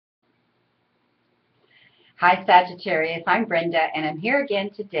Hi Sagittarius, I'm Brenda and I'm here again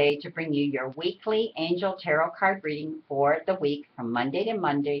today to bring you your weekly angel tarot card reading for the week from Monday to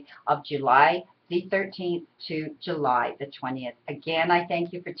Monday of July the 13th to July the 20th. Again, I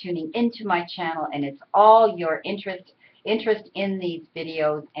thank you for tuning into my channel, and it's all your interest in these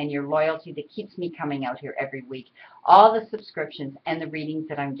videos and your loyalty that keeps me coming out here every week. All the subscriptions and the readings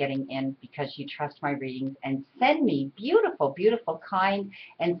that I'm getting in because you trust my readings and send me beautiful, beautiful, kind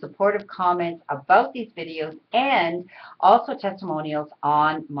and supportive comments about these videos, and also testimonials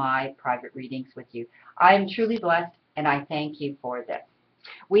on my private readings with you. I am truly blessed and I thank you for this.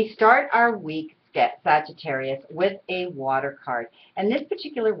 We start our week, Sagittarius, with a water card. And this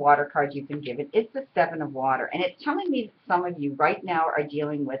particular water card you've been given is the Seven of Water. And it's telling me that some of you right now are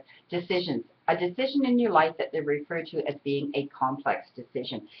dealing with decisions. A decision in your life that they refer to as being a complex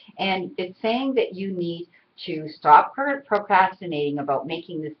decision. And it's saying that you need to stop procrastinating about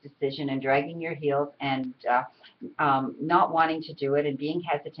making this decision and dragging your heels and not wanting to do it and being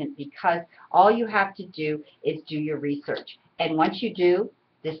hesitant, because all you have to do is do your research. And once you do,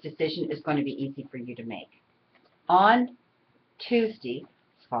 this decision is going to be easy for you to make. On Tuesday,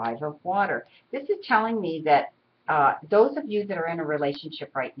 Five of Water. This is telling me that those of you that are in a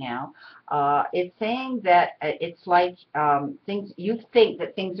relationship right now, it's saying that it's like you think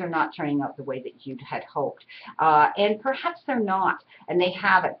that things are not turning out the way that you had hoped. And perhaps they're not, and they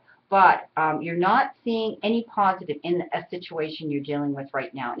haven't. But you're not seeing any positive in a situation you're dealing with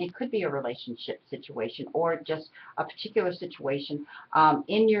right now. And it could be a relationship situation or just a particular situation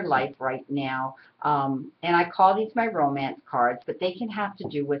in your life right now. And I call these my romance cards, but they can have to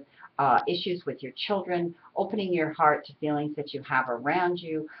do with issues with your children, opening your heart to feelings that you have around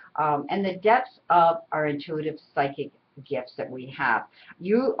you, and the depths of our intuitive psychic gifts that we have.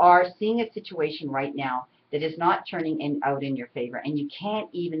 You are seeing a situation right now that is not turning out in your favor, and you can't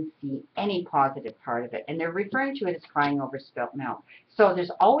even see any positive part of it. And they're referring to it as crying over spilt milk. So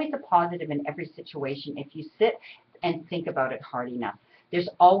there's always a positive in every situation if you sit and think about it hard enough. There's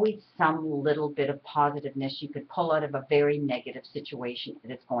always some little bit of positiveness you could pull out of a very negative situation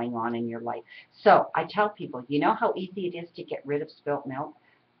that's going on in your life. So I tell people, you know how easy it is to get rid of spilt milk?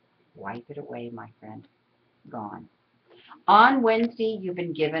 Wipe it away, my friend. Gone. On Wednesday, you've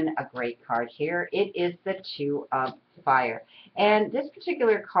been given a great card here. It is the Two of Fire. And this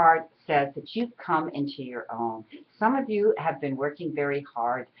particular card says that you've come into your own. Some of you have been working very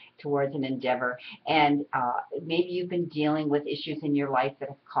hard towards an endeavor, and maybe you've been dealing with issues in your life that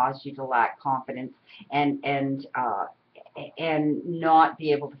have caused you to lack confidence and not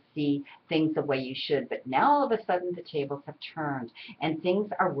be able to see things the way you should. But now all of a sudden the tables have turned and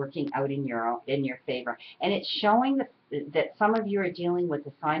things are working out in your favor. And it's showing that some of you are dealing with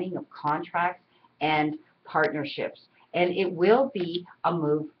the signing of contracts and partnerships. And it will be a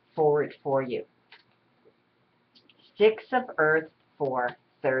move forward for you. Six of Earth for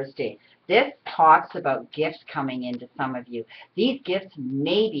Thursday. This talks about gifts coming into some of you. These gifts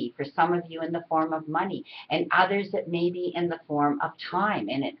may be for some of you in the form of money, and others it may be in the form of time,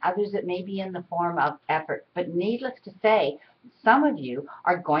 and others it may be in the form of effort. But needless to say, some of you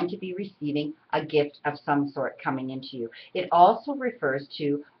are going to be receiving a gift of some sort coming into you. It also refers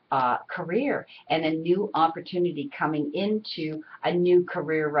to career and a new opportunity coming into a new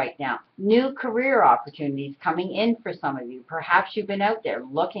career right now. New career opportunities coming in for some of you. Perhaps you've been out there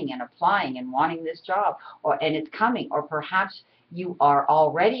looking and applying and wanting this job, and it's coming. Or perhaps you are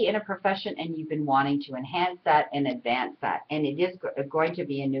already in a profession and you've been wanting to enhance that and advance that. And it is going to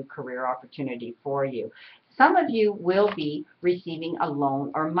be a new career opportunity for you. Some of you will be receiving a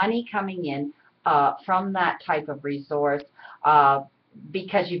loan or money coming in from that type of resource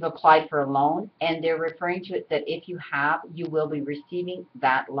because you've applied for a loan, and they're referring to it that if you have, you will be receiving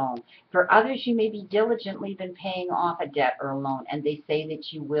that loan. For others, you may be diligently been paying off a debt or a loan, and they say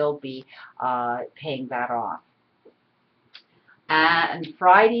that you will be paying that off. And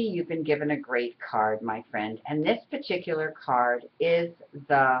Friday, you've been given a great card, my friend. And this particular card is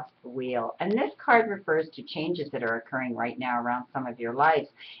the Wheel. And this card refers to changes that are occurring right now around some of your lives.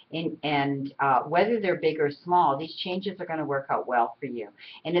 And whether they're big or small, these changes are going to work out well for you.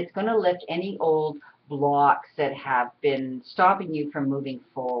 And it's going to lift any old blocks that have been stopping you from moving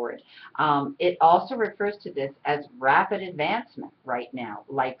forward. It also refers to this as rapid advancement right now,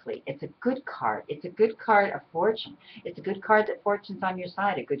 likely. It's a good card. It's a good card of fortune. It's a good card that fortune's on your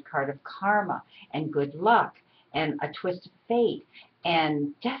side, a good card of karma and good luck and a twist of fate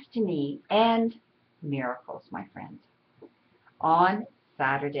and destiny and miracles, my friends. On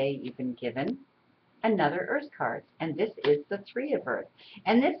Saturday, you've been given another Earth card, and this is the Three of Earth.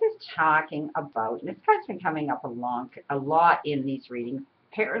 And this is talking about, and this card's been coming up a lot in these readings,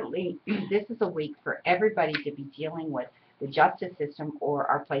 apparently this is a week for everybody to be dealing with the justice system or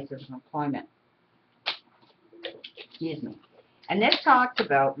our places of employment. Excuse me. And this talks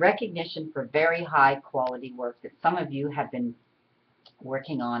about recognition for very high quality work that some of you have been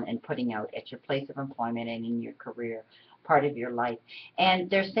working on and putting out at your place of employment and in your career, part of your life. And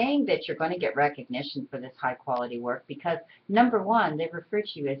they're saying that you're going to get recognition for this high quality work because, number one, they refer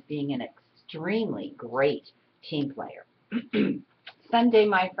to you as being an extremely great team player. Sunday,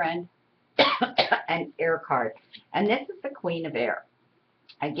 my friend, an air card. And this is the Queen of Air.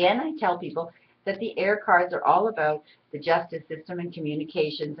 Again, I tell people that the air cards are all about the justice system and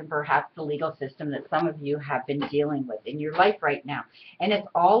communications and perhaps the legal system that some of you have been dealing with in your life right now. And it's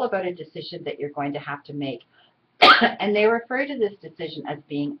all about a decision that you're going to have to make. And they refer to this decision as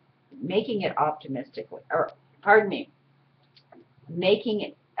being making it optimistically, or pardon me, making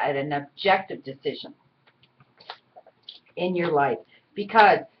it an objective decision in your life,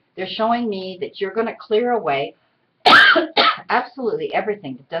 because they're showing me that you're going to clear away absolutely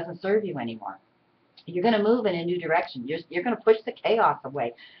everything that doesn't serve you anymore. You're going to move in a new direction. You're going to push the chaos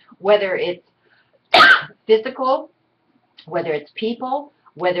away, whether it's physical, whether it's people,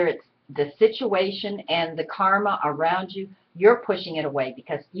 whether it's the situation and the karma around you. You're pushing it away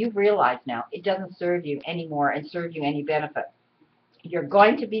because you realize now it doesn't serve you anymore and serve you any benefit. You're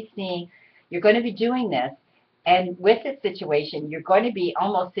going to be doing this, and with this situation, you're going to be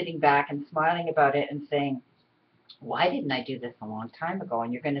almost sitting back and smiling about it and saying, why didn't I do this a long time ago?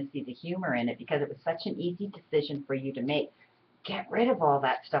 And you're going to see the humor in it because it was such an easy decision for you to make. Get rid of all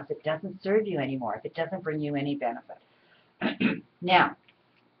that stuff that doesn't serve you anymore, if it doesn't bring you any benefit. Now,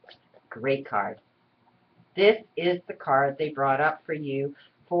 great card. This is the card they brought up for you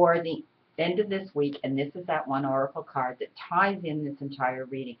for the end of this week, and this is that one oracle card that ties in this entire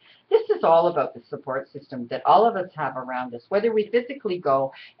reading. This is all about the support system that all of us have around us, whether we physically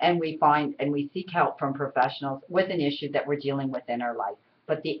go and we find and we seek help from professionals with an issue that we're dealing with in our life.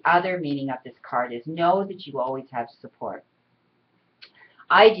 But the other meaning of this card is know that you always have support.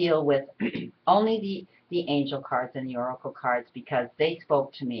 I deal with only the angel cards and the oracle cards because they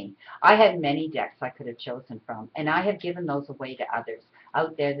spoke to me. I had many decks I could have chosen from, and I have given those away to others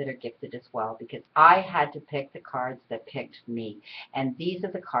out there that are gifted as well, because I had to pick the cards that picked me. And these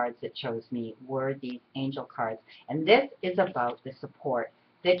are the cards that chose me, were these angel cards. And this is about the support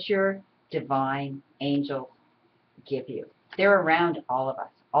that your divine angels give you. They're around all of us.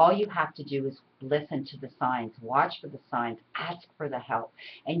 All you have to do is listen to the signs, watch for the signs, ask for the help,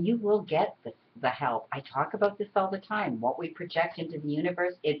 and you will get the help. I talk about this all the time. What we project into the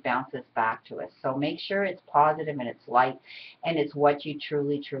universe, it bounces back to us. So make sure it's positive and it's light and it's what you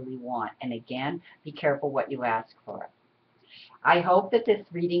truly, truly want. And again, be careful what you ask for. I hope that this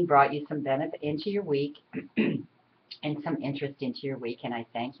reading brought you some benefit into your week. And some interest into your week, and I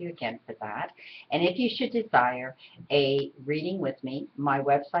thank you again for that. And if you should desire a reading with me, my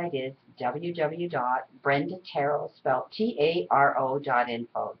website is www.brendatarot, spelled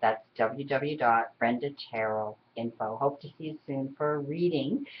T-A-R-O.info. That's www.brendatarot.info. Hope to see you soon for a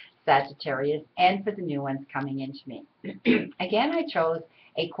reading, Sagittarius, and for the new ones coming into me. Again, I chose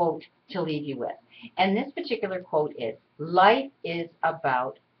a quote to leave you with, and this particular quote is, life is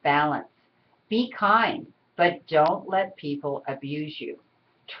about balance. Be kind, but don't let people abuse you.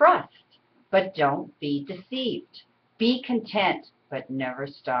 Trust, but don't be deceived. Be content, but never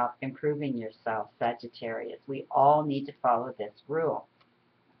stop improving yourself, Sagittarius. We all need to follow this rule.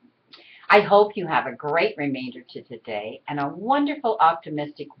 I hope you have a great remainder to today and a wonderful,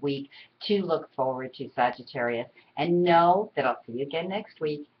 optimistic week to look forward to, Sagittarius. And know that I'll see you again next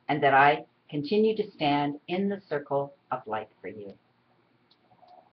week and that I continue to stand in the circle of light for you.